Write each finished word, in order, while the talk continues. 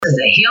is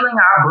the Healing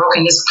Our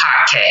Brokenness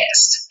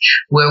podcast,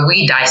 where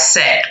we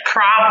dissect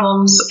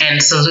problems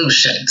and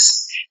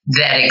solutions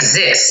that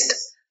exist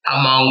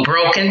among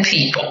broken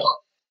people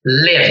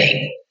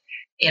living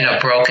in a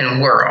broken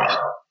world.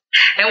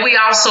 And we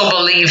also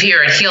believe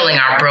here at Healing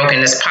Our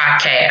Brokenness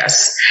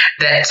podcast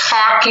that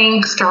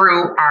talking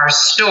through our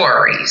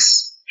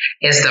stories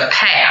is the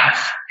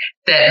path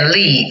that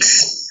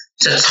leads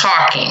to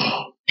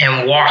talking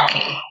and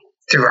walking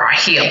through our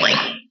healing.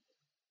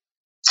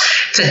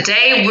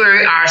 Today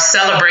we are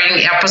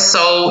celebrating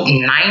episode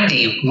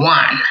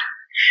 91.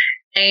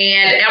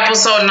 And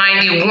episode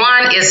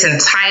 91 is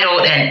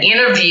entitled An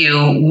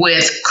Interview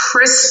with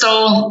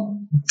Crystal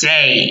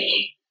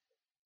Daye.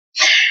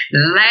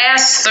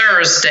 Last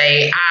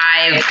Thursday,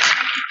 I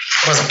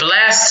was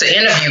blessed to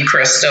interview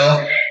Crystal.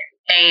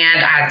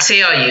 And I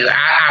tell you,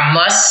 I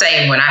must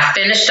say, when I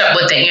finished up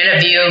with the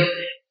interview,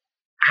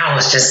 I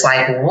was just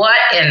like,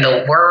 what in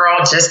the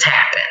world just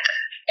happened?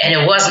 And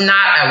it was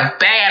not a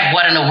bad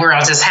what in the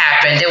world just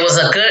happened. It was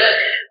a good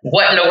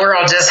what in the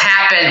world just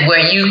happened, where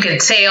you could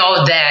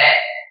tell that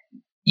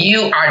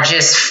you are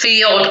just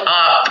filled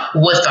up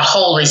with the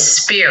Holy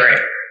Spirit.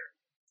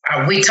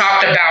 We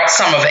talked about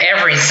some of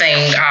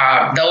everything.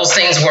 Those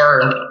things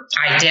were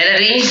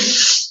identity,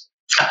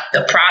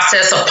 the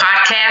process of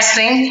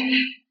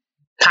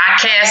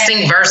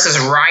podcasting versus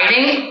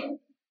writing.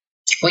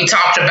 We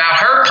talked about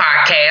her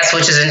podcast,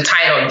 which is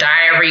entitled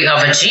Diary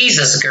of a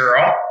Jesus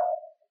Girl.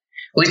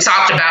 We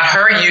talked about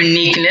her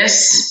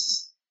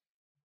uniqueness,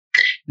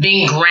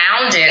 being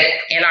grounded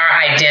in our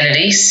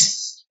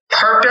identities,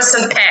 purpose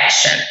and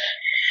passion.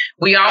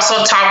 We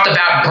also talked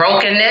about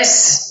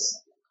brokenness,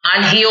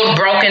 unhealed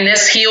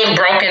brokenness, healed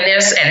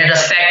brokenness, and it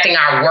affecting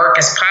our work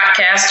as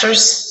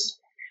podcasters.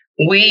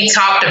 We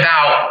talked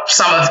about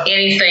some of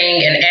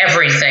anything and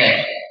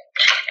everything.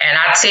 And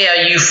I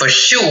tell you for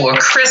sure,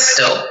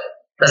 Crystal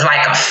was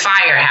like a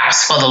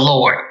firehouse for the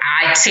Lord.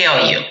 I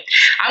tell you.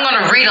 I'm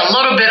going to read a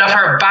little bit of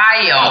her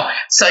bio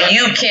so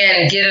you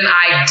can get an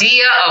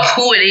idea of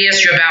who it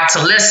is you're about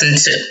to listen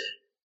to.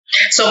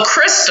 So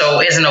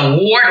Crystal is an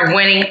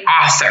award-winning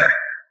author,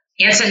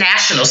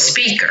 international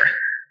speaker,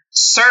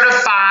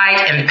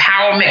 certified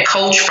empowerment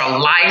coach for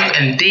life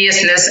and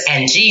business,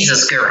 and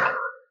Jesus girl.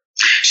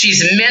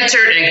 She's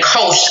mentored and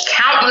coached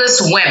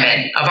countless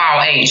women of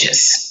all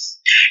ages.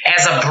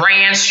 As a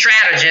brand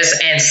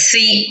strategist and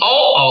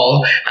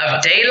COO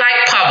of Daye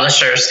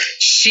Publishers,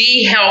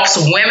 she helps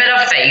women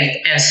of faith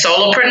and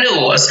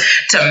solopreneurs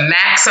to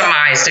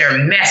maximize their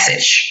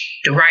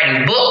message through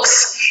writing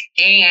books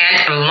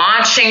and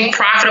launching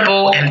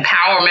profitable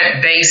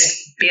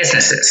empowerment-based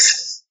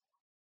businesses.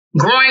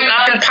 Growing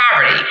up in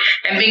poverty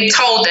and being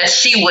told that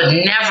she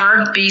would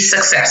never be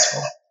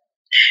successful,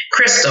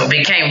 Crystal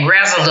became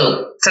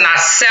resolute to not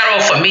settle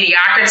for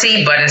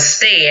mediocrity, but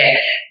instead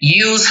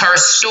use her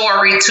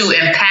story to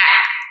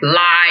impact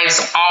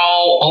lives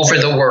all over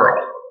the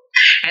world.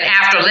 And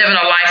after living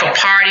a life of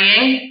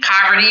partying,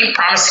 poverty,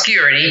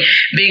 promiscuity,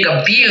 being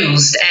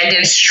abused, and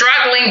then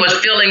struggling with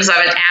feelings of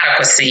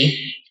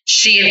inadequacy,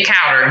 she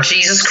encountered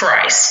Jesus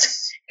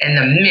Christ in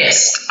the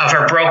midst of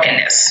her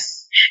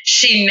brokenness.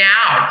 She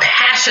now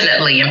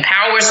passionately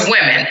empowers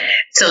women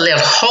to live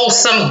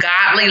wholesome,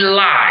 godly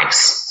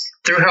lives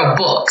through her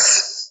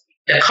books,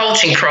 the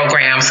coaching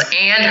programs,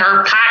 and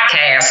her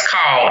podcast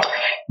called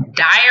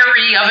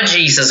Diary of a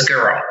Jesus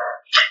Girl.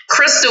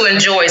 Crystal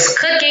enjoys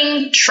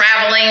cooking,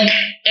 traveling,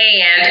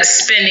 and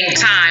spending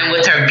time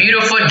with her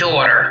beautiful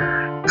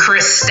daughter,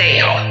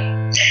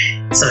 Christelle.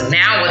 So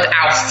now,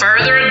 without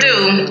further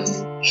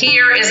ado,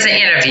 here is the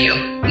interview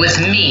with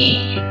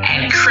me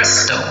and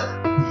Crystal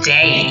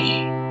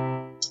Daye.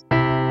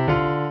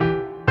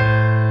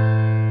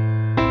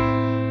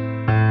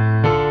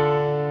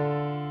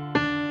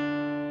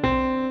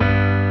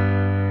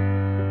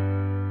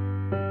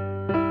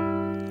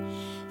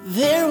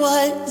 There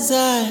was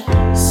a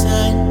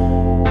son.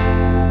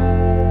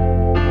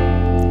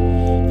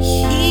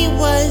 He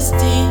was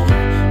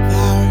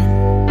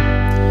devoured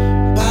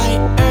by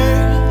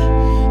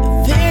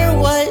earth. There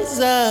was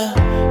a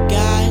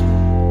God.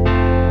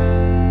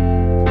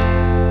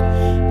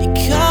 They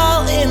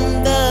call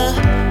him the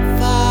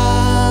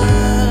Father.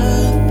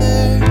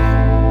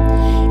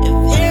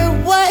 There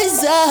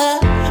was a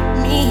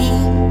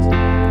means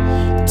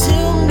to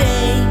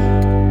make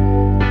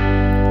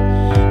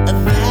a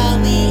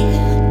valley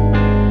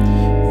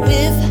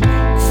with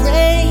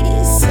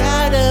grace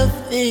out of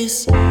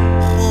this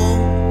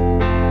hole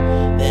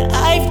that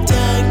I've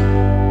dug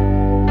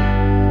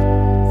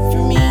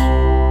for me.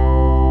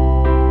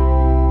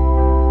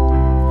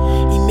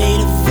 He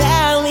made a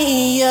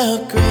valley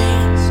of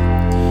grace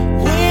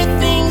where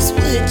things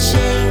would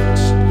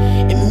change,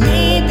 and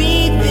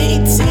maybe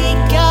they'd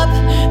take up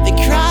the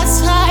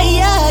cross high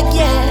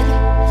again.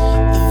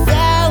 The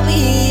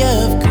valley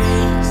of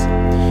grace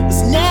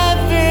was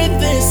never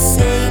the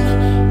same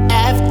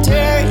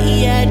after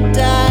he had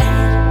died.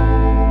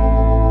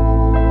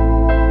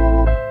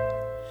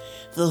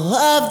 The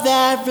love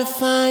that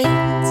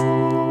refines,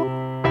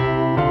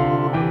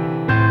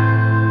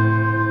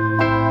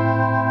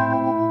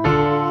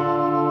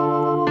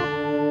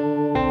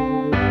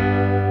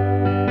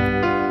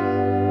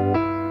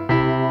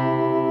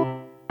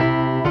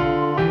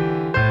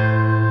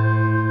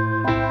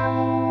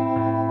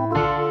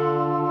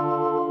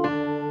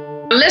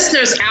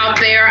 listeners out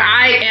there,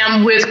 I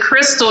am with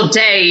Crystal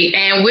Daye,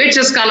 and we're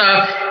just going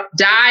to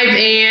dive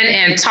in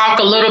and talk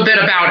a little bit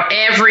about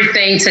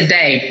everything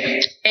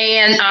today.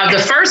 And the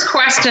first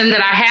question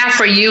that I have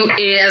for you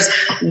is,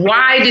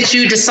 why did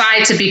you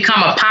decide to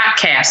become a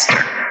podcaster?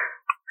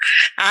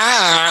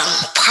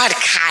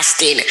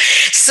 Podcasting.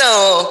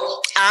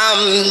 So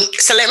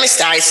let me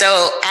start.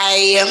 So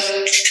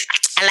I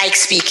like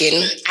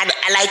speaking.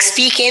 I like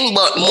speaking,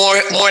 but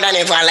more than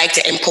ever, I like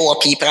to empower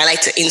people. I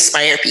like to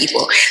inspire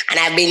people. And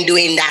I've been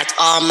doing that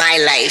all my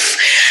life.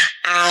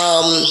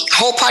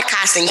 How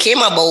podcasting came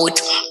about,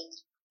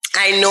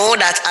 I know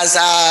that as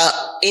a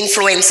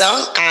influencer,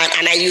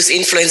 and I use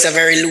influencer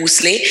very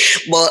loosely,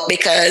 but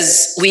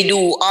because we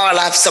do all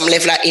have some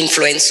level of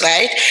influence,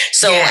 right?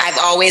 So yeah. I've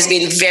always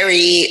been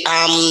very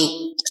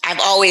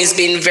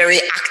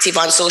active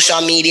on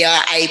social media.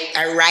 I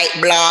write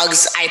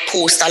blogs. I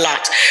post a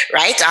lot,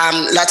 right?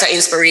 Lots of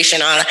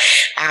inspirational.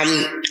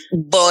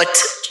 But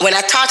when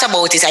I thought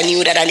about it, I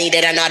knew that I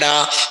needed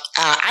another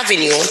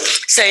avenue.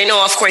 So,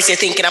 of course, you're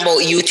thinking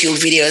about YouTube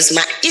videos.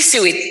 My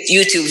issue with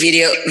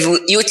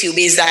YouTube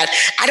is that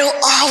I don't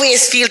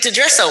always feel to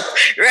dress up,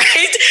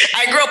 right?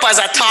 I grew up as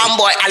a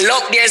tomboy.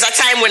 There's a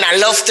time when I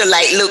love to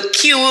look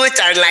cute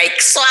and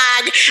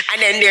swag.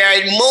 And then there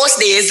are most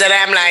days that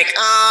I'm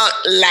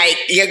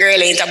your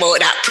girl ain't about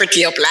that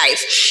pretty up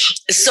life.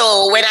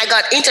 So when I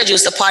got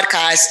introduced to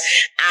podcasts,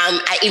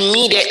 I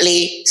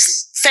immediately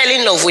fell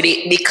in love with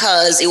it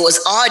because it was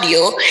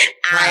audio.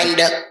 And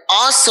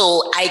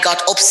also I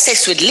got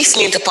obsessed with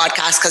listening to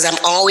podcasts because I'm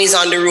always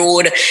on the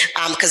road.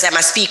 Because I'm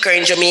a speaker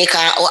in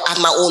Jamaica or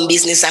have my own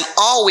business. I'm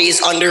always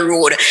on the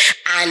road.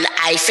 And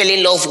I fell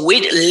in love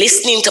with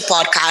listening to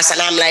podcasts. And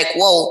I'm like,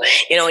 whoa,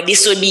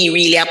 this would be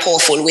really a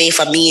powerful way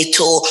for me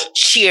to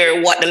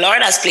share what the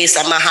Lord has placed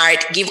on my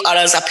heart, give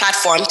others a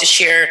platform to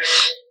share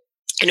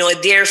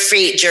their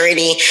faith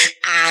journey.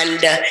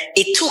 And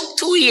it took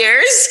 2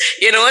 years,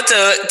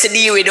 to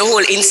deal with the whole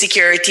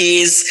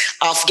insecurities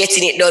of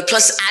getting it done.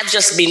 Plus, I've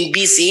just been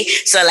busy.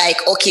 So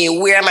okay,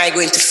 where am I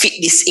going to fit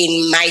this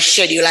in my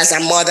schedule as a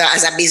mother,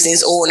 as a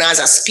business owner, as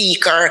a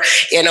speaker,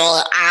 And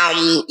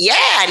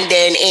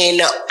then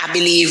I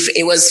believe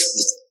it was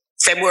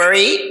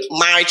February,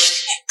 I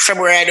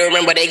don't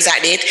remember the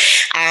exact date.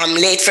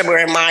 Late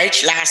February,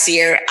 March last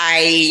year,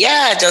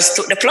 I just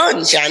took the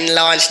plunge and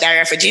launched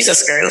Daye for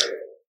Jesus Girl.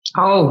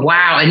 Oh,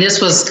 wow. And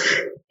this was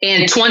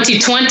in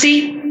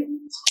 2020?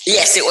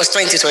 Yes, it was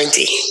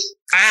 2020.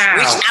 Wow.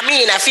 Which,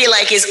 I feel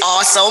like is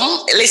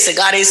awesome. Listen,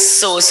 God is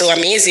so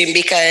amazing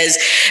because,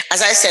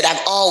 as I said,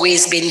 I've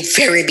always been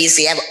very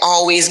busy. I've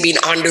always been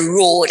on the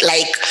road.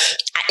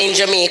 In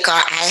Jamaica,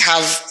 I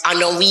have on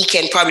a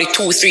weekend probably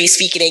 2-3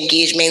 speaking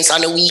engagements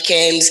on the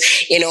weekends.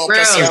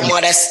 Plus your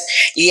mother,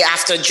 you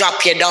have to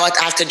drop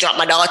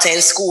my daughter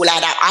in school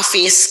at an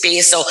office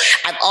space. So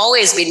I've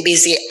always been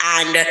busy,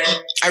 and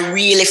I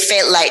really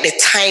felt like the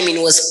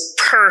timing was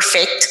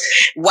perfect.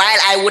 While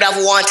I would have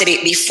wanted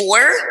it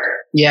before.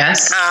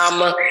 Yes.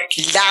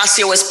 Last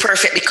year was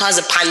perfect because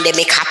the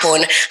pandemic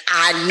happened.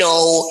 And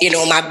now,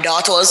 my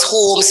daughter was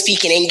home,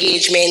 speaking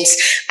engagements,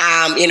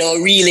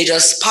 really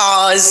just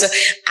pause.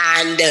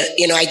 And,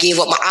 I gave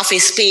up my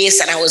office space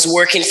and I was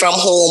working from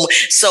home.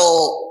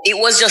 So it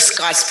was just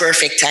God's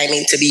perfect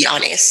timing, to be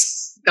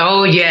honest.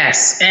 Oh,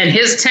 yes. And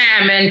his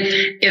timing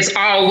is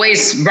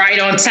always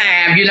right on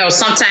time.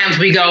 Sometimes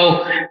we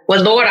go,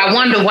 well, Lord, I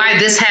wonder why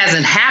this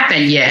hasn't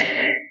happened yet.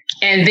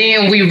 And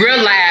then we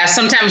realize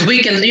sometimes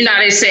we can,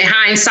 they say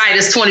hindsight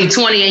is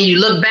 20/20, and you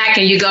look back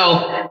and you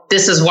go,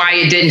 this is why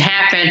it didn't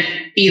happen.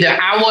 Either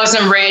I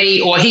wasn't ready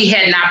or he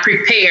had not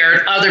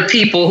prepared other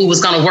people who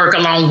was going to work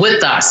along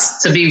with us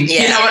to be,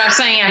 you know what I'm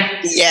saying?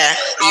 Yeah.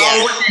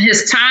 All within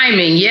his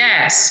timing.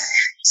 Yes.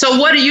 So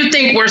what do you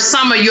think were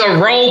some of your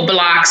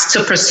roadblocks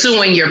to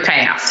pursuing your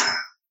path?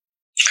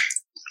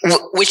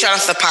 Which one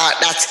of the part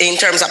that's in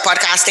terms of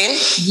podcasting?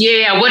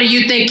 Yeah. What do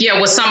you think? Yeah.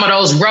 Was some of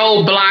those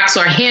roadblocks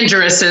or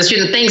hindrances,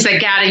 things that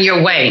got in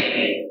your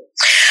way?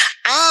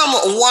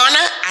 One,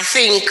 I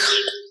think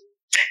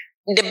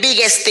the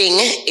biggest thing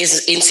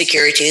is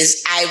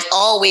insecurities. I've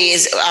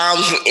always,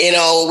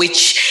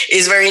 which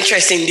is very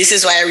interesting. This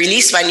is why I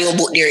released my new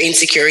book, Dear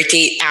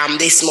Insecurity,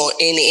 this month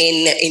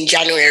in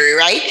January,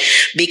 right?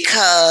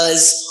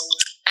 Because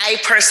I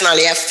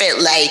personally have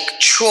felt like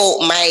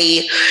throughout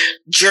my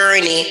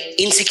journey,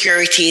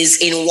 insecurities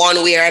in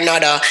one way or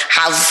another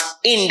have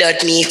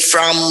hindered me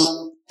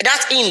from,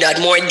 not hindered,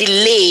 more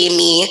delay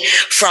me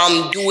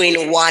from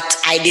doing what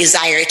I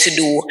desire to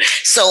do.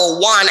 So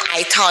one,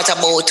 I thought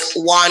about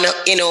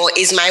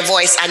is my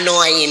voice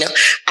annoying?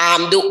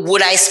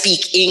 Would I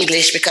speak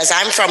English? Because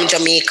I'm from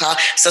Jamaica.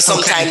 So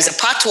sometimes the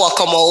patois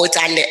come out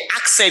and the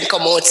accent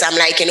come out. So I'm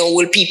like,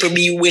 will people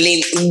be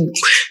willing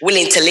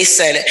to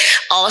listen?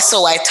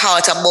 Also, I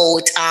thought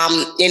about,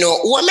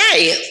 who am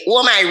I? Who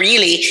am I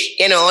really,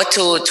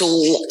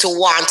 to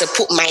want to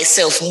put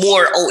myself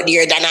more out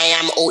there than I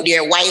am out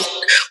there?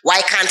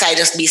 Why can't I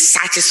just be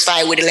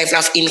satisfied with the level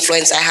of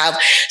influence I have?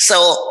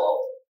 So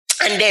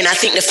And then I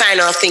think the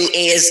final thing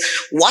is,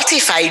 what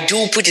if I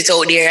do put it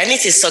out there and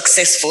it is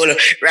successful,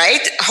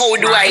 right? How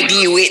do I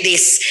deal with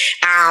this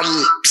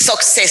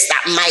success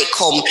that might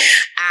come?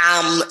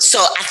 So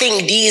I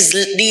think these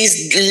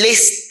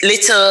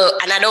little,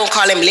 and I don't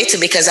call them little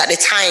because at the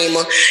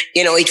time,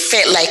 it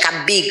felt like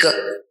a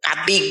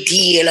big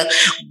deal.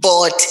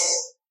 But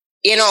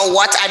you know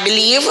what? I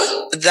believe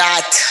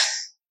that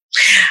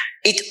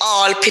it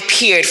all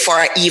prepared for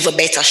an even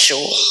better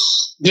show.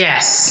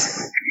 Yes.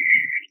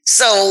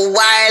 So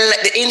while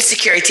the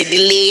insecurity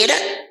delayed,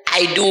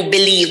 I do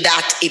believe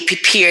that it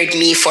prepared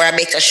me for a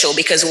better show,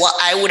 because what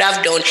I would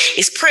have done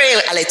is pray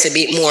a little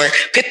bit more,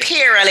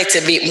 prepare a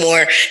little bit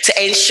more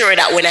to ensure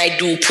that when I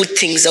do put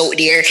things out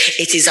there,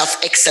 it is of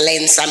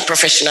excellence and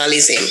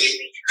professionalism.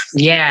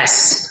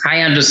 Yes,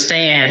 I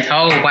understand.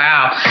 Oh,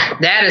 wow.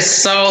 That is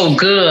so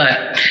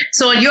good.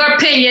 So in your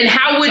opinion,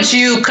 how would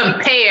you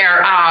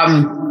compare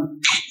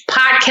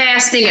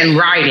podcasting and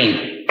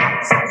writing?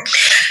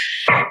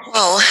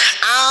 Oh,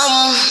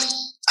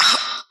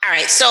 all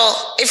right. So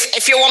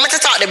if you want me to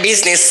talk the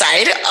business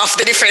side of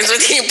the difference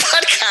between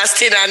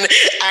podcasting and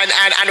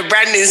the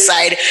branding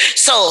side.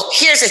 So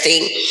here's the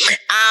thing.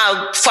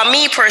 For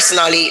me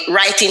personally,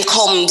 writing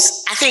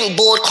I think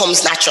both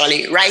comes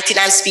naturally. Writing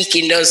and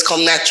speaking does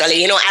come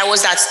naturally. I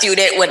was that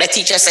student where the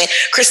teacher said,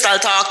 Crystal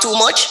talk too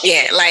much.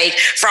 Yeah. Like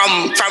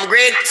from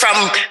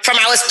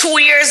I was 2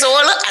 years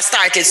old, I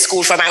started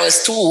school from I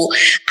was 2.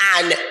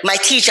 And my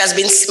teachers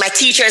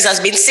has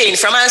been saying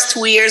from I was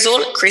 2 years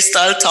old,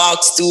 Crystal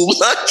talks too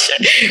much.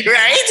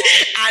 Right?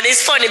 And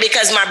it's funny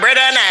because my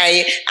brother and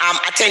I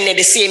attended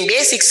the same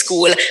basic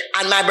school,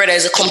 and my brother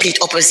is a complete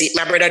opposite.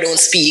 My brother don't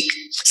speak.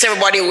 So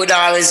everybody would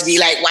always be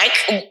like, why?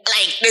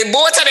 Like,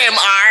 both of them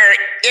are,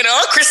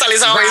 Crystal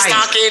is always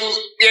talking,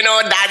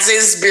 Dads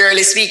is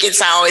barely speaking.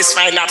 So I always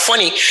find that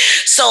funny.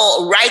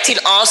 So writing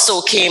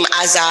also came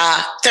as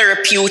a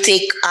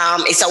therapeutic,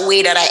 it's a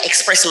way that I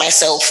express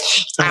myself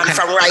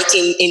from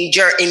writing in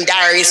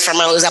diaries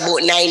from I was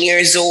about 9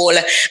 years old.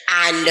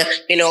 And,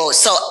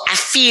 so I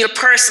feel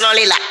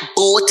personally like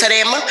both of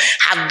them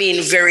have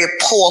been very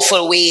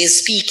powerful ways.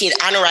 Speaking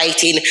and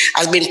writing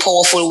has been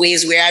powerful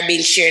ways where I've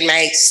been sharing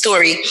my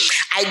story.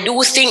 I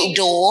do think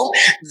though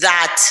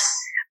that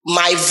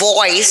my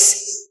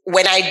voice,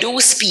 when I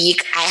do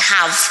speak, I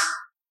have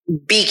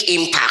big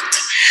impact.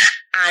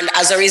 And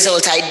as a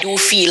result, I do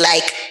feel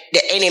like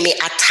the enemy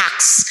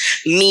attacks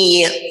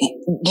me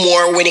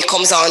more when it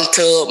comes on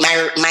to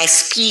my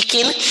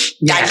speaking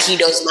than he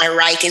does my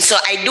writing. So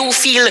I do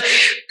feel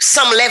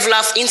some level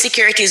of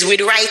insecurities with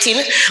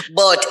writing,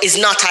 but it's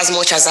not as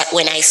much as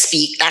when I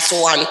speak. That's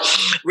one.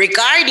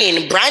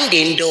 Regarding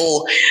branding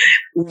though,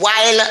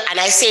 and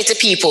I say to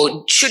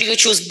people, should you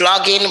choose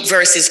blogging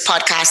versus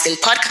podcasting?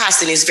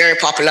 Podcasting is very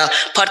popular.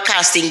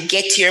 Podcasting,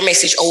 get your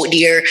message out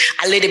there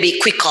a little bit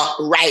quicker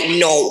right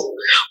now.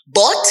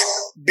 But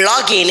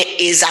blogging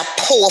is a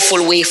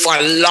powerful way for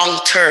long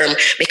term,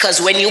 because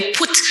when you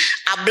put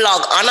a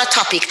blog on a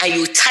topic and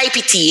you type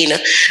it in,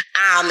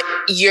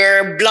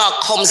 your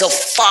blog comes up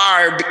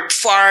far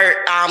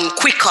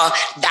quicker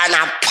than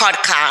a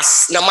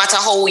podcast. No matter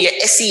how your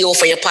SEO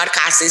for your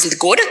podcast isn't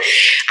good,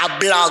 a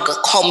blog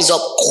comes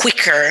up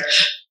quicker.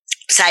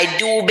 So I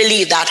do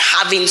believe that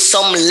having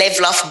some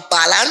level of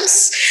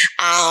balance,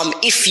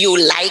 if you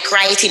like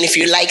writing, if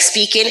you like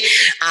speaking,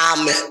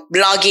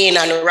 blogging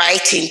and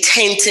writing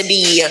tend to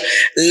be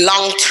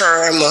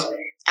long-term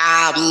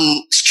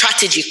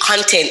strategy,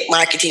 content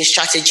marketing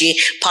strategy.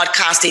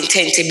 Podcasting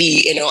tend to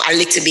be, a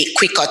little bit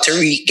quicker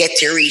to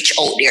get your reach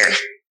out there.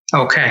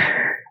 Okay.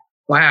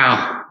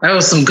 Wow. That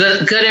was some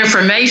good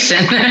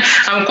information.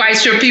 I'm quite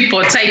sure people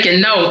are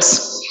taking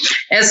notes.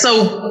 And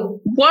so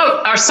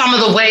what are some of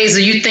the ways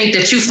that you think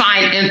that you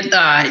find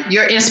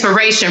your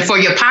inspiration for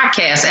your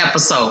podcast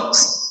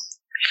episodes?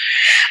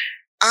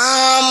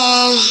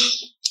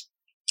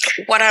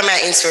 What are my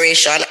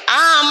inspiration?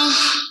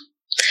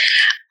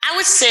 I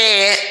would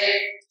say,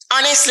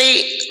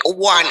 honestly,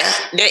 one,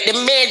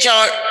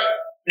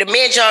 the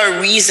major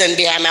reason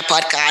behind my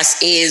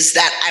podcast is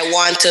that I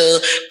want to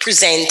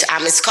present,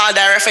 it's called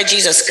Daye for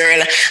Jesus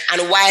Girl.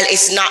 And while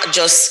it's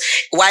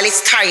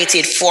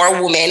targeted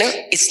for women,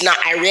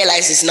 I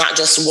realize it's not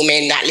just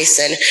women that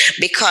listen,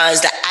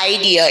 because the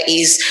idea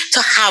is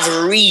to have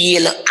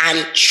real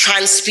and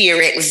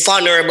transparent,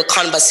 vulnerable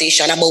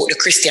conversation about the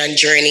Christian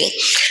journey.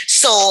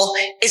 So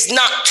it's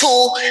not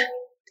too,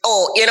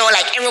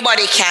 like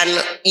everybody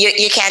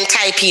you can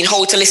type in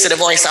how to listen to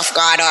the voice of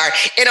God, or,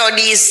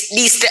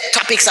 these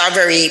topics are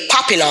very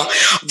popular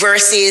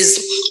versus,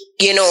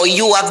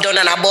 you have done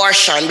an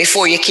abortion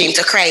before you came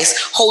to Christ.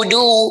 How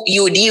do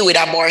you deal with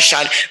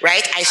abortion,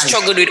 right? I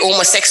struggled with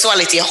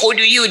homosexuality. How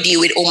do you deal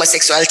with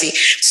homosexuality?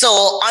 So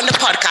on the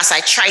podcast, I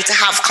try to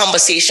have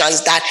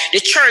conversations that the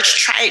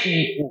church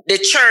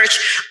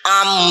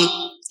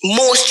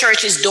most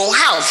churches don't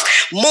have.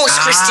 Most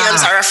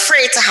Christians are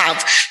afraid to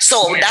have.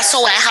 So that's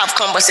how I have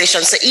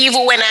conversations. So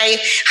even when I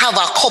have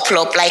a couple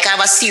up, like I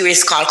have a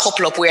series called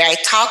Couple Up, where I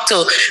talk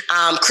to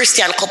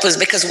Christian couples,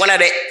 because one of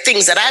the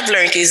things that I've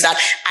learned is that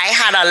I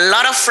had a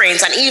lot of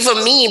friends, and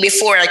even me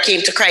before I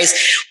came to Christ,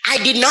 I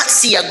did not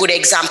see a good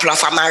example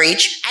of a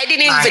marriage. I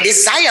didn't even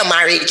desire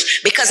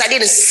marriage because I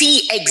didn't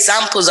see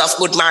examples of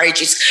good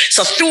marriages.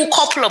 So through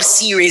Couple Up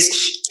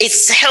series,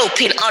 it's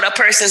helping other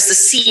persons to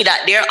see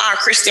that there are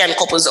Christian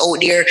couples out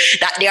there,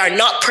 that they are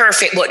not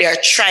perfect, but they are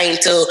trying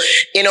to,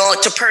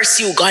 to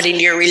pursue God in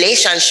their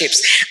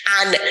relationships.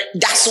 And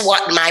that's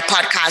what my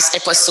podcast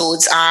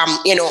episodes, are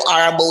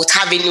about,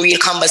 having real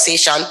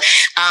conversation.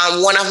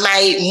 One of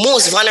my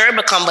most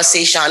vulnerable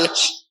conversation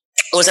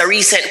was a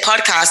recent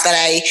podcast that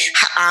I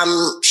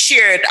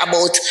shared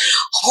about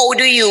how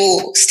do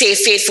you stay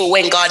faithful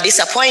when God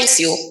disappoints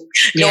you.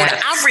 Now, the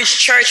average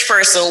church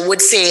person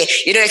would say,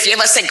 if you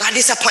ever say God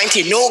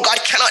disappointed, no, God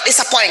cannot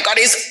disappoint. God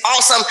is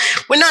awesome.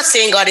 We're not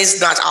saying God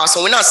is not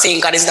awesome. We're not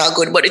saying God is not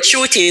good. But the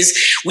truth is,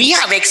 we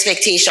have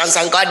expectations,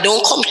 and God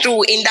don't come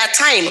through in that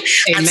time.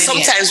 Amen. And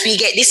sometimes we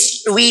get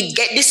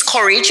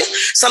discouraged.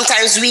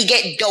 Sometimes we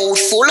get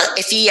doubtful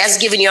if He has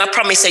given you a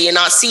promise and you're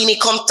not seeing it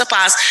come to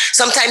pass.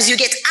 Sometimes you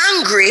get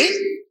angry.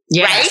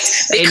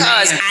 Yes. Right?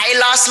 Because I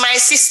lost my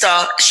sister.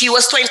 She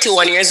was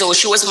 21 years old.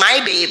 She was my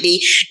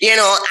baby, and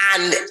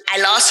I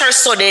lost her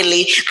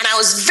suddenly, and I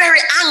was very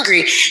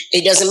angry.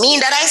 It doesn't mean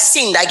that I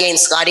sinned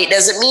against God. It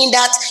doesn't mean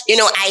that,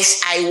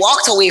 I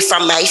walked away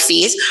from my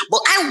faith,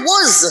 but I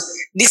was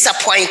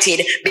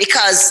disappointed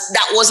because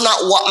that was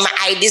not what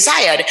I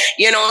desired,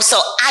 so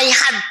I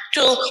had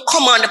to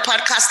come on the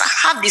podcast to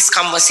have this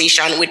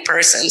conversation with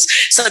persons.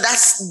 So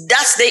that's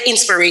the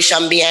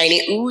inspiration behind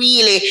it,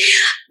 really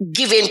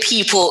giving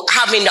people,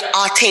 having the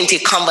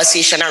authentic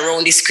conversation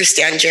around this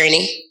Christian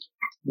journey.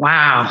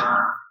 Wow.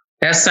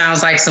 That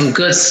sounds like some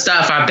good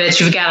stuff. I bet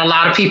you've got a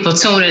lot of people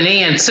tuning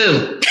in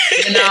too,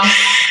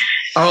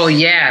 Oh,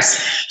 yes.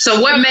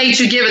 So what made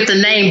you give it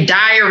the name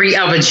Diary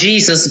of a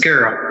Jesus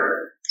Girl?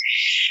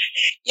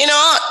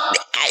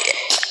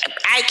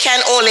 I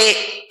can only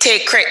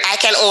take credit. I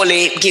can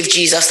only give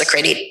Jesus the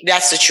credit.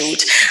 That's the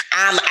truth.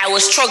 I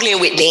was struggling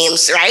with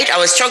names, right? I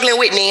was struggling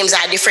with names. I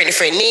had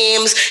different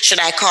names. Should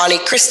I call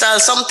it Crystal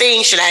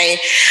something?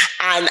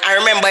 And I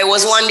remember it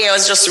was one day I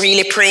was just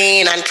really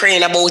praying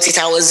about it.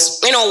 I was,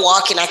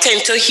 walking. I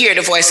tend to hear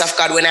the voice of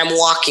God when I'm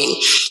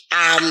walking.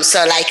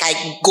 So like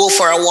I go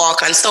for a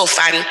walk and stuff.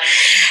 And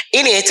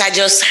in it, I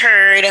just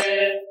heard,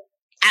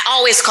 I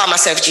always call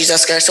myself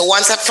Jesus Girl. So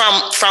once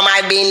from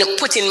I've been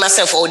putting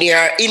myself out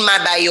there in my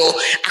bio,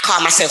 I call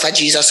myself a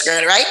Jesus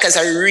Girl, right? Because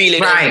I really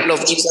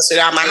love Jesus with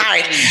all my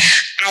heart.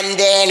 And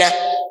then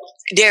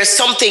there's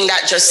something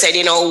that just said,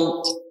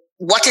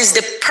 what is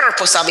the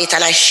purpose of it?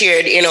 And I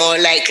shared,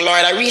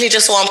 Lord, I really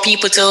just want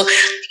people to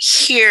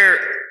hear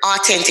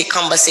authentic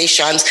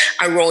conversations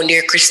around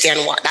their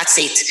Christian walk. That's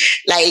it.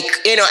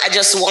 I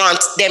just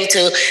want them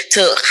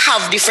to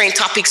have different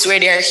topics where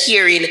they're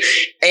hearing,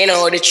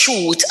 the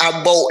truth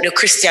about the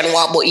Christian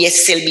walk, but yet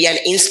still be an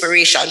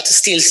inspiration to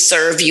still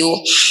serve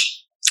you.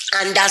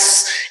 And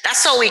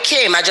that's how we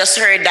came. I just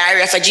heard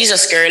Diary of a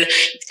Jesus Girl.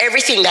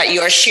 Everything that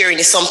you're sharing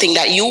is something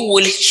that you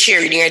will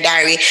share in your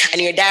diary,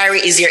 and your diary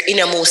is your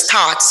innermost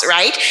thoughts,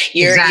 right?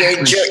 Your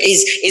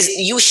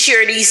you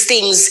share these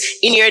things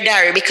in your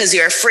diary because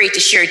you're afraid to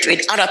share it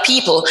with other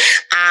people.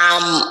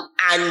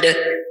 And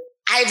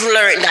I've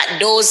learned that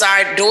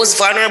those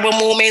vulnerable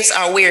moments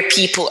are where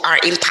people are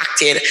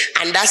impacted.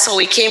 And that's how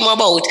it came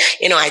about.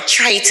 I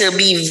try to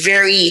be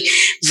very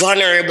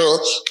vulnerable,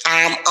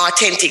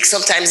 authentic.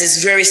 Sometimes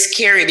it's very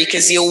scary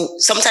because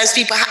sometimes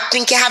people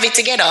think you have it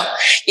together.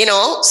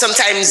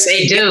 Sometimes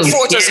they do. Your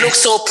photos look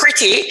so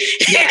pretty.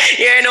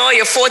 Yeah.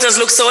 Your photos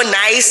look so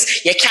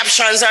nice. Your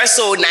captions are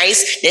so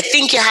nice. They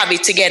think you have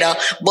it together.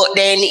 But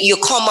then you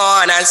come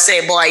on and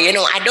say, boy,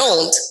 I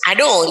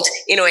don't.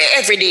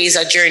 Every day is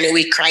a journey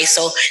with Christ.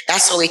 So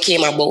that's how it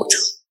came about.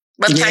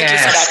 But thank you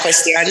for that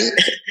question.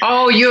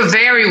 Oh, you're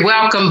very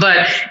welcome.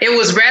 But it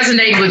was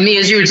resonating with me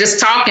as you were just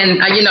talking,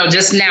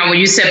 just now when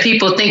you said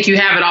people think you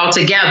have it all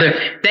together.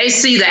 They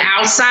see the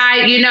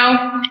outside,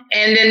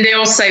 and then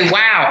they'll say,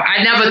 wow,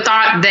 I never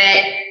thought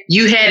that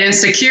you had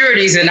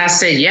insecurities. And I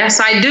said, yes,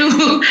 I do.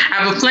 I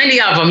have plenty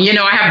of them.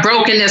 I have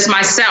brokenness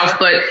myself,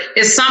 but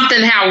it's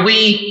something how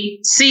we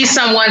see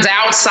someone's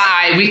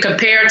outside. We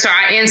compare it to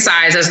our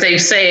insides, as they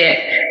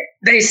say,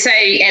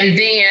 and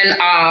then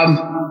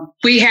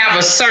we have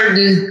a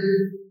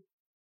certain,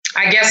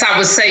 I guess I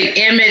would say,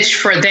 image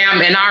for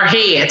them in our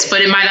heads,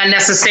 but it might not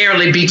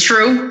necessarily be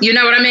true. You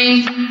know what I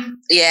mean?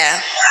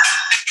 Yeah.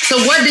 So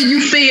what do you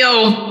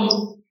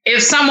feel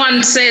if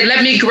someone said,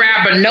 let me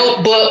grab a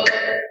notebook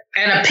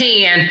and a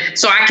pen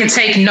so I can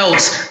take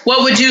notes?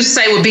 What would you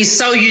say would be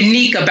so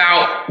unique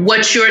about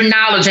what your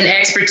knowledge and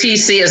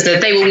expertise is that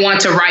they would want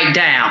to write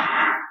down?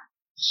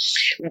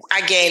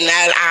 Again,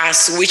 I'll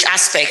ask which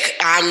aspect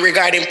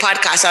regarding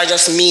podcasts are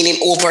just meaning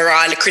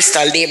overall the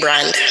Crystal Daye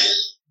brand.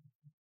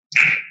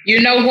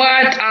 You know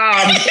what?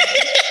 I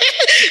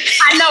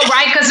I know,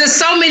 right? Because there's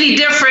so many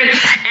different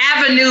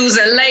avenues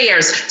and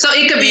layers. So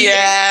it could be,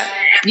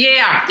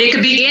 it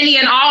could be any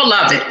and all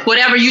of it.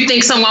 Whatever you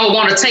think someone would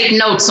want to take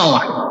notes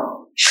on.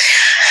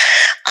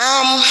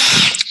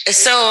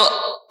 So,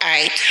 all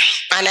right.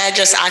 And I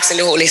just asking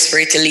the Holy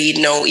Spirit to lead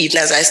now, even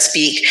as I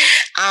speak.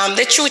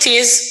 The truth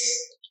is,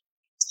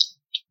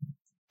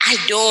 I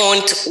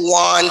don't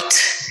want,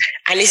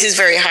 and this is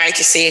very hard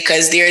to say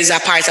because there is a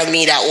part of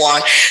me that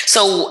want.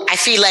 So I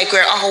feel like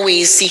we're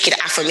always seeking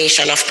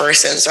affirmation of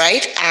persons,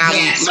 right?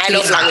 My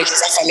love language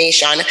is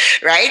affirmation,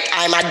 right?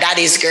 I'm a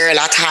daddy's girl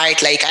at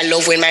heart. Like, I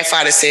love when my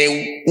father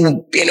say,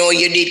 you know,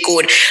 you did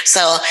good.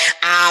 So,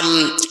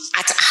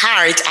 at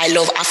heart, I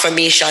love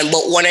affirmation.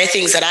 But one of the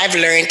things that I've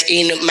learned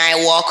in my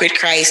walk with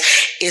Christ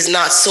is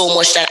not so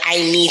much that I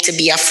need to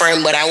be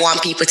affirmed, but I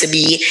want people to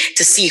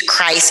see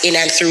Christ in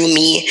and through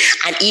me.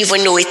 And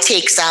even though it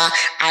takes a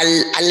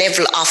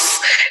level of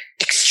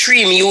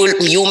extreme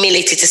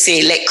humility to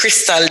say, let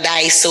Crystal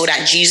die so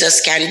that Jesus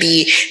can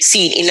be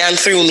seen in and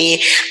through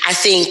me, I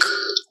think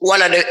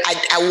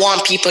I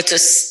want people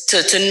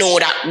to know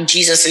that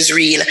Jesus is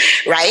real,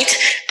 right?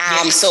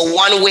 So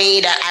one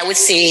way that I would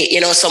say,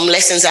 you know, some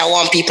lessons I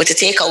want people to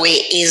take away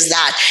is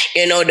that,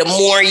 you know, the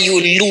more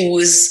you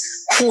lose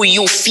who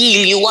you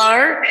feel you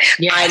are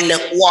and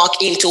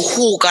walk into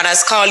who God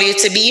has called you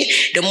to be,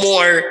 the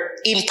more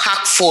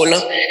impactful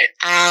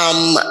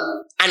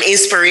and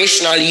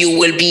inspirational you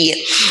will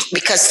be.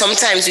 Because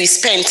sometimes we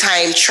spend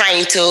time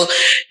trying to,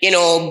 you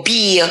know,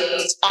 be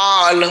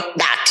all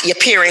that your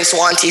parents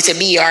want you to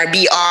be, or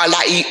be all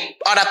that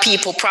other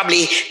people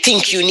probably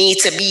think you need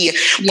to be.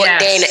 But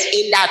then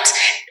in that,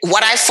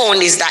 what I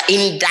found is that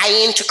in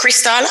dying to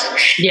Crystal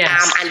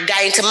and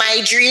dying to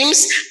my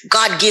dreams,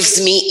 God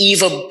gives me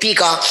even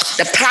bigger,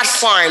 the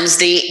platforms,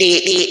 the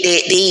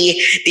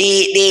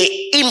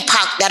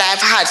impact that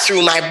I've had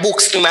through my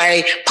books, through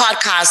my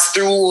podcast,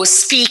 through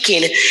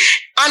speaking.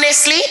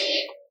 Honestly,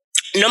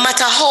 no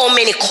matter how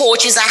many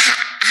coaches I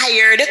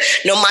hired,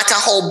 no matter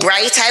how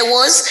bright I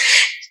was,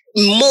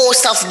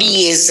 most of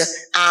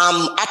these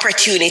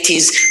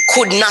opportunities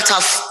could not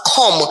have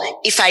come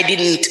if I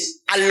didn't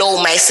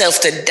allow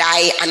myself to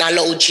die and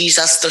allow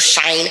Jesus to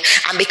shine.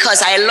 And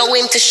because I allow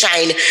him to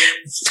shine,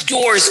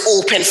 doors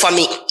open for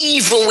me,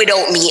 even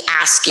without me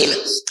asking.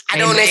 I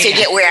don't know if you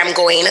get where I'm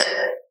going.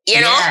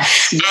 You know?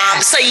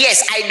 So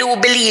yes, I do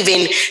believe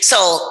in,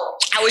 so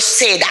I would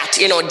say that,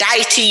 you know,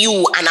 die to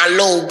you and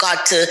allow God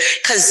to,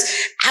 because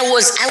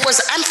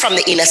I'm from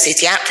the inner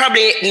city. I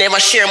probably never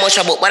share much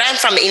about, but I'm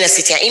from the inner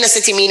city. Inner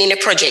city meaning the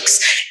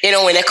projects, you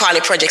know, when they call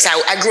it projects.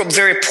 I grew up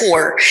very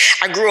poor.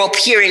 I grew up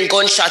hearing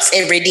gunshots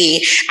every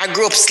day. I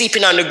grew up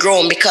sleeping on the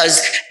ground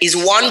because it's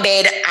one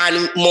bed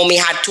and mommy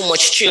had too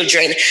much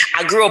children.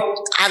 I grew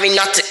up having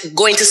not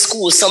going to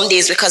school some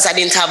days because I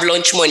didn't have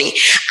lunch money.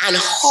 And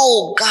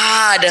how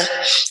God,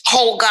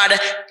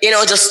 you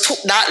know, just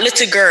took that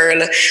little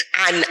girl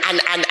and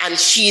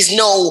she's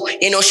now,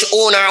 you know, she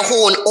own her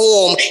own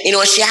home, you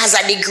know, she has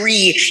a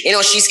degree, you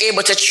know, she's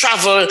able to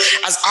travel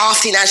as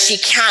often as she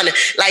can.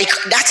 Like,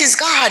 that is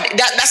God.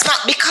 That's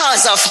not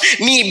because of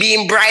me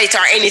being bright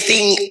or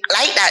anything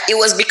like that. It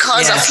was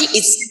because of him.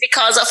 It's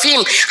because of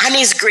him and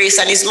his grace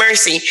and his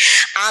mercy.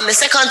 The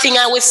second thing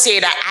I would say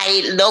that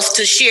I love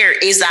to share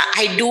is that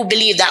I do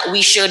believe that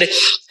we should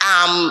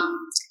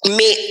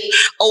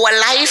our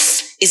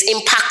life is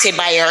impacted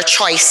by our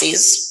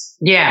choices.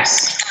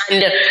 Yes.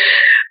 And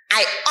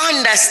I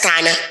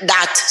understand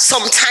that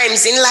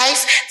sometimes in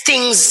life,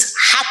 things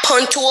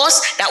happen to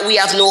us that we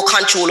have no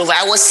control over.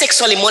 I was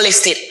sexually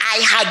molested.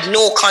 I had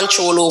no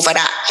control over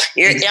that.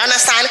 You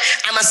understand?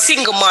 I'm a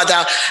single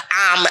mother.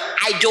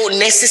 I don't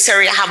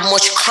necessarily have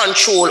much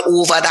control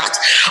over that.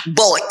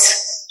 But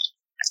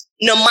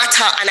no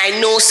matter, and I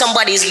know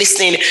somebody is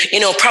listening, you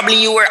know, probably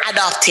you were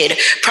adopted,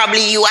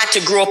 probably you had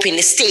to grow up in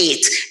the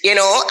state, you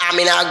know,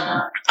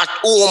 at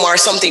home or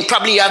something,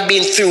 probably you have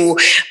been through,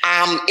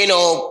 you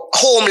know,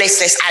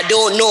 homelessness, I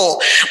don't know,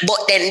 but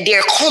then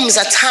there comes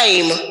a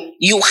time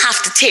you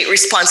have to take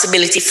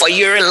responsibility for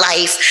your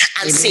life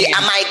and say,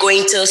 am I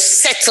going to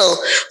settle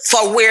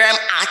for where I'm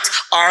at,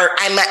 or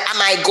am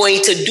I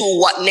going to do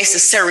what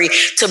necessary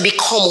to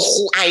become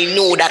who I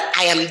know that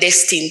I am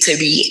destined to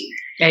be?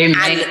 Amen.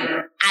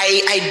 And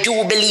I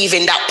do believe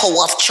in that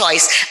power of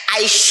choice.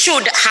 I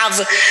should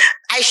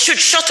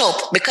shut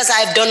up because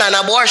I've done an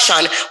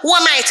abortion. Who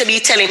am I to be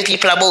telling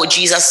people about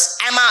Jesus?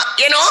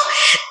 You know,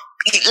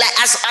 like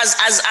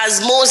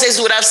as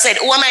Moses would have said,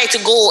 who am I to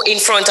go in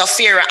front of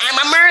Pharaoh? I'm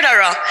a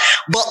murderer,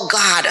 but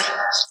God.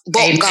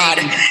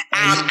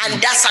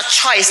 And that's a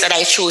choice that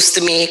I chose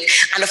to make.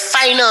 And the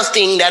final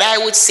thing that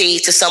I would say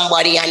to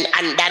somebody and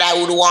that I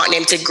would want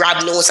them to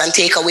grab notes and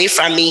take away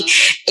from me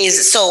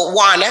is, so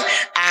one,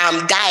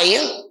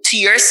 die to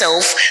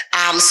yourself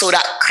so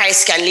that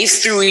Christ can live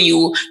through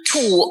you.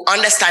 Two,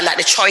 understand that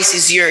the choice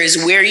is yours.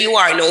 Where you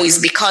are now is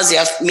because you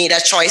have made a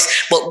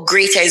choice, but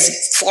greater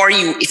is for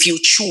you if you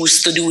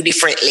choose to do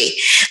differently.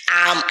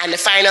 And the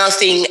final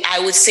thing I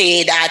would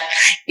say that,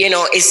 you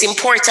know, it's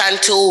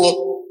important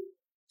to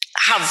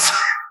have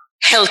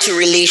healthy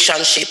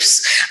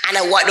relationships.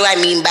 And what do I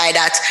mean by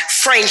that?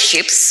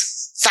 Friendships,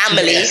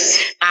 family,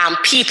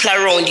 people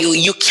around you.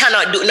 You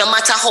cannot do, no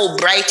matter how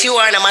bright you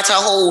are, no matter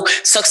how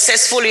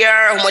successful you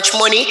are, how much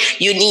money,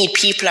 you need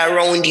people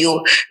around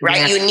you,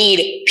 right? You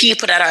need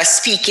people that are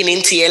speaking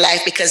into your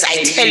life, because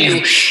I tell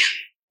you,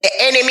 the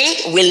enemy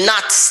will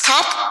not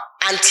stop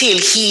until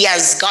he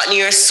has gotten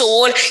your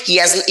soul.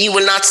 He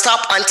will not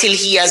stop until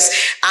he has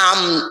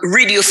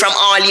rid you from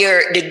all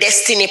the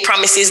destiny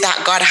promises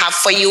that God have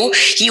for you.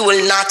 He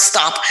will not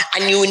stop.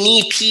 And you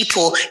need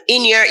people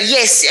in your,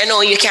 yes, you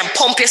know, you can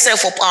pump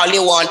yourself up all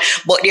you want,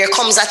 but there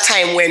comes a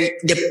time when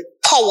the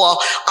power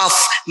of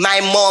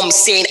my mom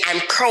saying, I'm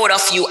proud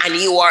of you and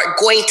you are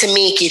going to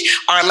make it,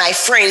 or my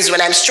friends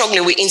when I'm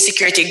struggling with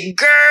insecurity,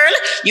 girl,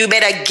 you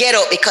better get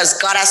up because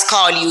God has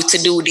called you to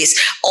do this.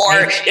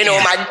 Or, you know,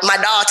 my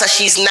daughter,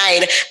 she's 9,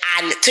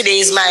 and today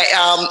is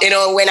my, you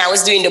know, when I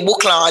was doing the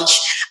book launch,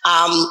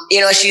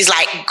 you know, she's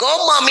like, go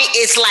mommy,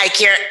 it's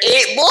like your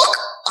 8th book.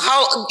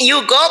 How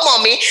you go,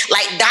 mommy?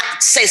 Like that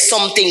says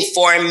something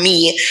for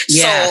me.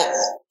 So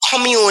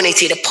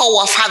community, the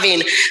power of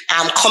having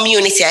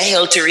community and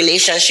healthy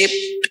relationship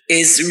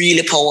is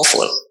really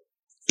powerful.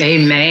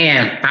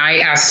 Amen.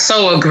 I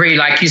so agree.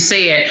 Like you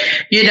said,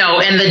 you know,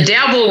 and the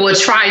devil will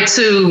try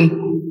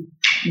to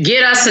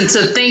get us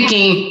into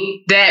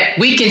thinking that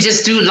we can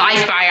just do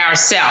life by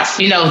ourselves,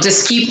 you know,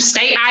 just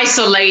stay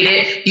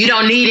isolated. You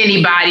don't need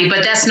anybody,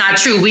 but that's not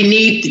true. We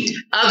need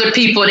other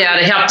people that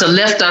to help to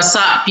lift us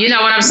up. You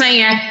know what I'm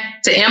saying?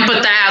 To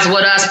empathize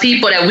with us,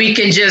 people that we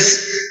can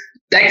just,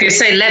 like they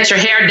say, let your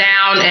hair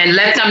down and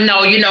let them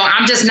know, you know,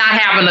 I'm just not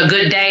having a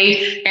good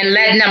day, and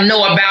letting them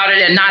know about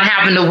it and not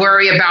having to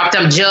worry about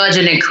them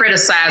judging and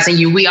criticizing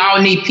you. We all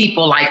need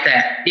people like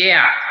that.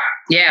 Yeah.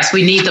 Yes,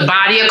 we need the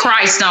body of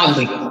Christ, don't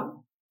we?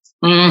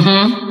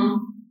 Mm-hmm.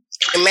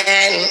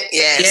 Amen.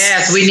 Yes.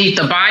 Yes, we need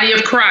the body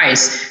of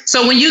Christ.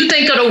 So when you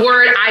think of the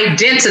word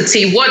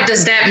identity, what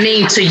does that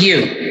mean to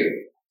you?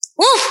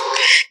 Woo,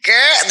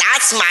 girl,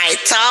 that's my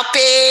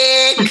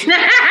topic. All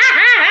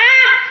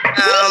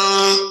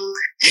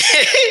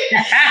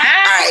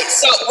right.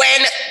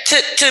 So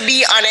to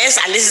be honest,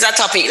 and this is a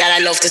topic that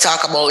I love to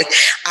talk about,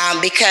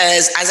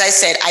 because as I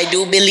said, I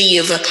do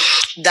believe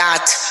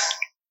that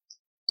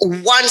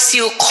once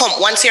you're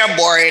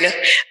born,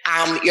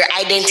 your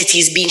identity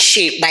is being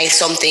shaped by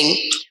something,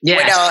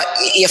 whether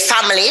your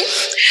family,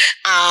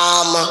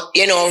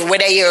 you know,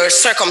 whether your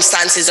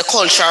circumstances, the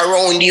culture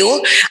around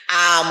you,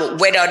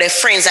 whether the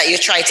friends that you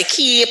try to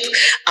keep,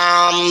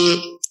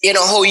 you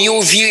know, how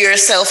you view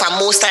yourself, and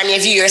most time you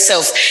view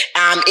yourself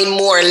in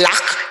more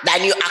lack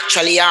than you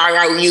actually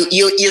are, or you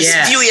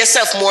view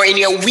yourself more in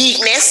your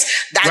weakness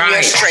than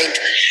your strength.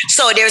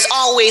 So there's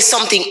always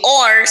something,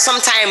 or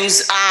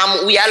sometimes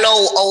we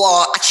allow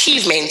our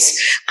achievements,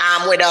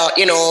 whether,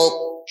 you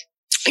know,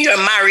 you're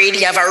married,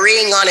 you have a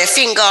ring on a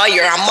finger,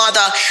 you're a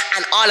mother,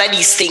 and all of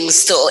these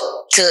things to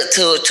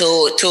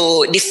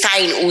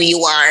define who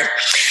you are.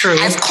 True.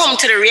 I've come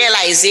to the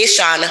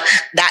realization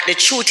that the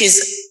truth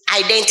is,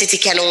 identity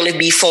can only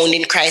be found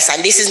in Christ.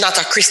 And this is not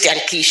a Christian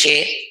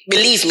cliche.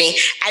 Believe me,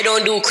 I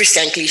don't do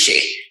Christian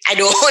cliche. I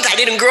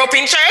didn't grow up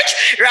in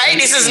church, right?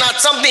 This is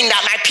not something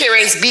that my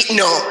parents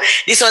no.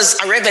 This was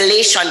a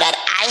revelation that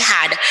I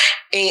had,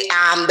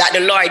 that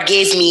the Lord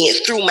gave me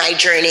through my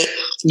journey.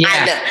 Yeah.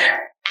 And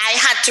I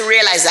had to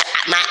realize that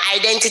my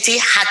identity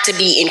had to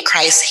be in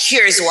Christ.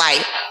 Here's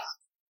why.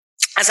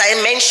 As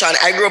I mentioned,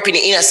 I grew up in the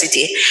inner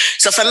city.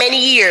 So for many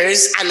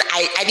years, and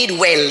I did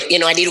well, you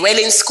know, I did well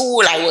in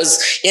school. I was,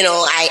 you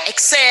know, I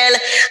excel.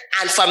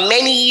 And for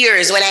many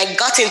years, when I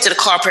got into the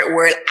corporate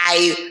world,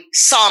 I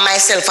saw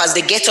myself as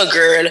the ghetto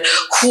girl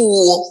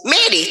who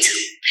made it.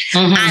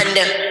 Mm-hmm.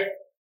 And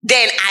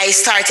then I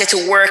started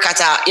to work at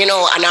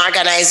an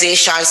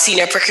organization,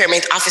 senior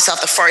procurement officer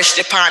of the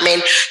forestry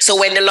department. So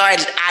when the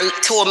Lord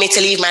told me to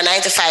leave my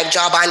 9-to-5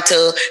 job and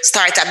to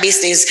start a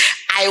business,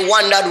 I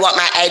wondered what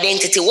my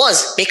identity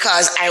was,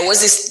 because I was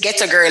this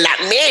ghetto girl that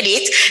made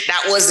it,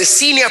 that was the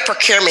senior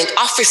procurement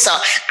officer.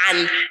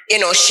 And, you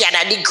know, she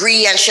had a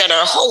degree and she had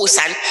her house.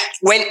 And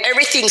when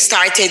everything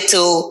started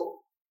to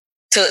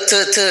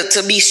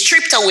be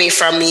stripped away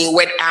from me,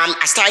 when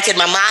I started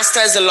my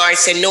master's, the Lord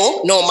said,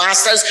 no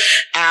masters,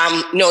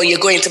 no, you're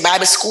going to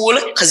Bible school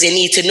because you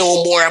need to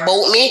know more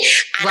about me.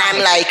 And I'm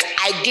like,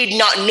 I did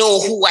not know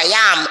who I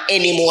am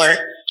anymore,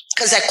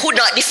 because I could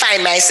not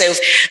define myself.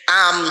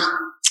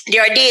 There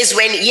are days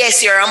when,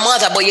 yes, you're a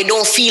mother, but you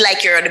don't feel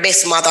like you're the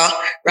best mother,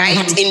 right?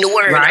 Mm-hmm. In the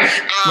world.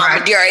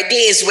 Right. There are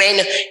days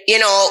when, you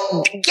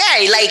know,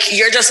 like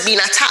you're just being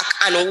attacked.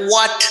 And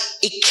what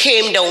it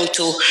came down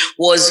to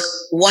was,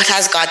 what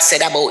has God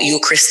said about you,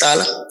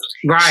 Crystal?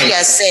 Right. He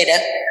has said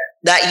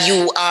that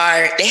you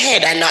are the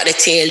head and not the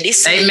tail.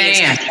 This means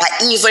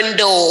that even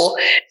though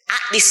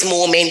at this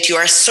moment you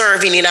are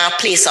serving in a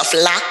place of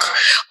lack,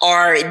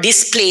 or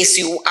this place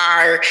you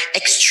are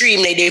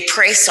extremely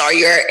depressed, or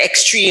you're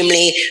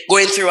extremely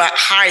going through a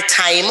hard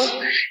time,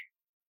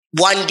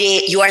 one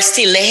day you are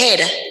still the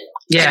head.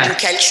 Yeah. And you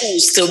can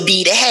choose to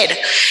be the head.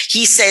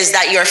 He says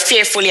that you're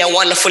fearfully and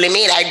wonderfully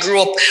made. I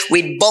grew up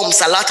with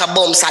bumps, a lot of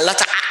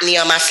acne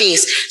on my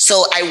face.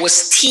 So I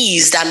was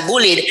teased and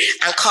bullied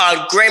and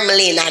called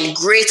gremlin and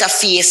greater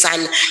face.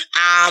 And,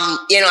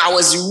 I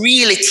was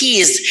really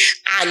teased.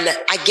 And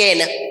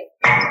again,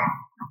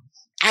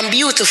 I'm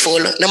beautiful,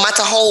 no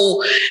matter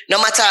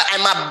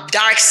I'm a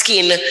dark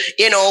skin,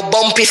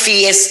 bumpy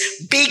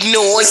face, big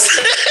nose,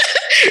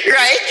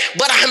 right?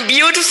 But I'm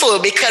beautiful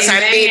because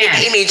I'm made in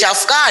the image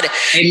of God.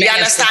 Amen. You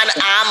understand?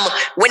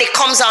 When it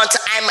comes on to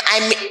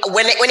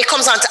when it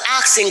comes on to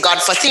asking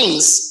God for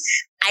things,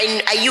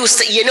 I used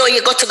to, you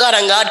go to God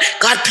and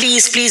God,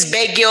 please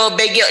beg you.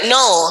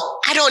 No,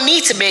 I don't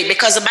need to beg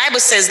because the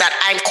Bible says that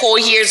I'm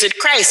co-heirs with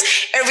Christ.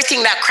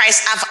 Everything that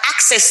Christ have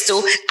access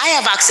to, I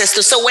have access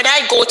to. So when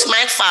I go to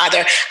my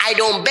Father, I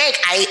don't beg,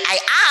 I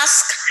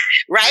ask,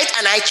 right?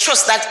 And I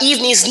trust that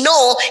even his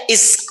no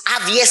is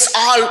have yes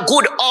all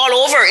good all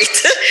over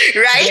it,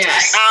 right?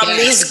 Yes.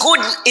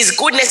 His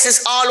goodness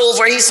is all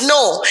over his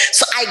no.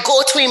 So I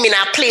go to him in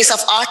a place of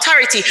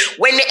authority.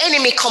 When the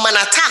enemy come and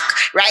attack,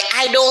 right?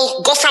 I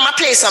don't go from a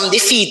place of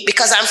defeat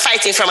because I'm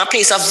fighting from a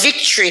place of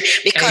victory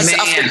because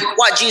of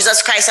what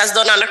Jesus Christ has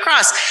done on the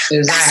cross.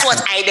 Exactly. That's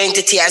what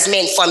identity has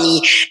meant for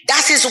me.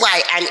 That is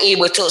why I'm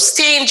able to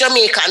stay in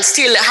Jamaica and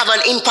still have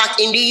an impact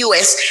in the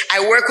US.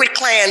 I work with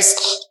clients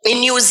in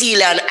New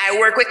Zealand. I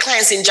work with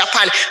clients in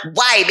Japan.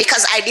 Why?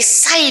 Because I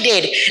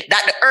decided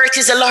that the earth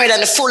is the Lord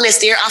and the fullness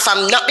thereof.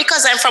 Not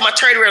because I'm from a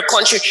third world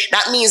country.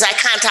 That means I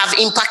can't have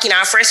impact in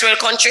our first world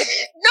country.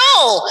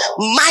 No,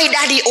 my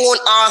daddy owned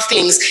all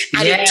things.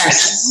 And it took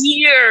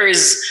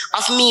years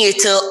of me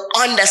to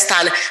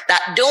understand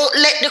that don't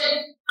let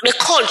the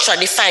culture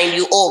define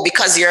you. Oh,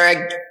 because you're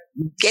a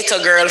ghetto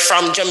girl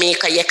from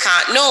Jamaica, you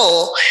can't.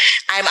 No,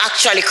 I'm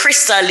actually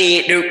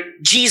Crystally, the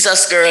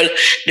Jesus girl,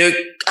 the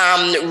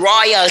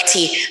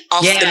royalty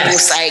of the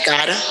Most High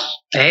God.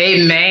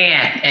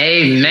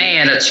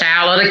 Amen. A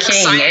child of the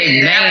King.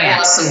 Amen. That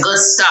was some good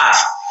stuff.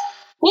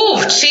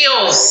 Ooh,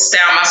 chills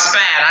down my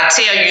spine. I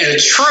tell you the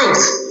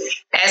truth.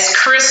 As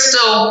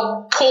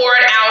Crystal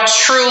poured out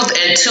truth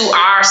into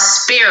our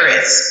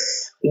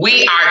spirits,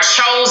 we are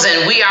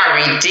chosen. We are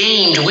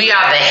redeemed. We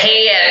are the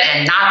head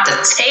and not the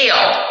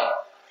tail.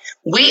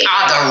 We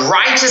are the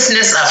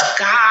righteousness of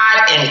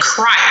God in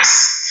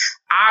Christ.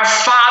 Our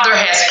Father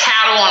has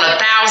cattle on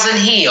 1,000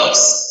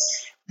 hills.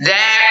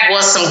 That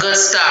was some good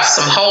stuff,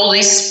 some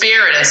Holy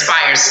Spirit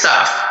inspired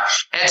stuff.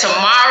 And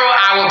tomorrow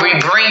I will be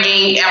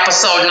bringing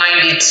episode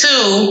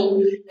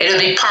 92. It'll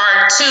be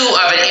part 2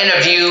 of an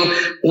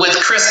interview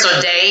with Crystal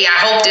Daye. I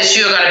hope that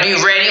you're going to be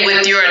ready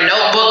with your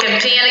notebook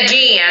and pen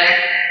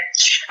again.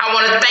 I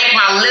want to thank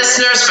my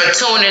listeners for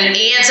tuning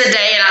in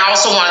today, and I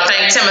also want to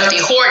thank Timothy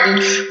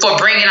Horton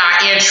for bringing our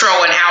intro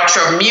and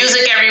outro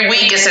music every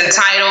week. It's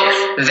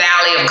entitled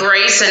Valley of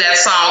Grace, and that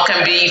song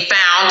can be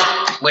found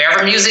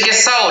wherever music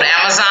is sold.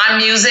 Amazon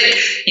Music,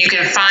 you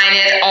can find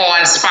it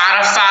on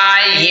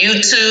Spotify,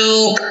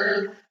 YouTube,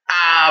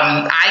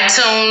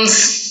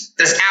 iTunes.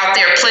 It's out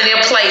there plenty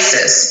of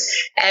places.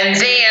 And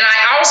then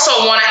I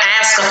also want to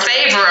ask a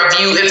favor of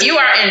you. If you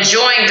are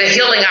enjoying the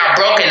Healing Our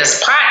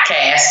Brokenness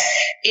podcast,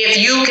 if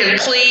you can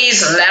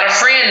please let a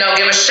friend know,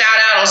 give a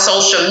shout out on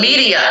social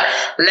media.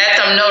 Let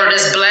them know that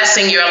it's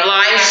blessing your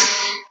life.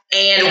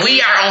 And we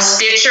are on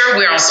Stitcher.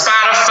 We're on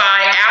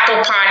Spotify,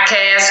 Apple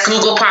Podcasts,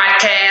 Google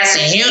Podcasts,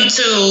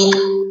 YouTube,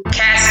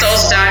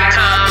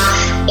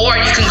 Castos.com, or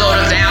you can go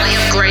to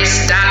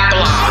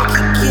valleyofgrace.blog.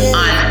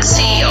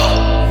 Until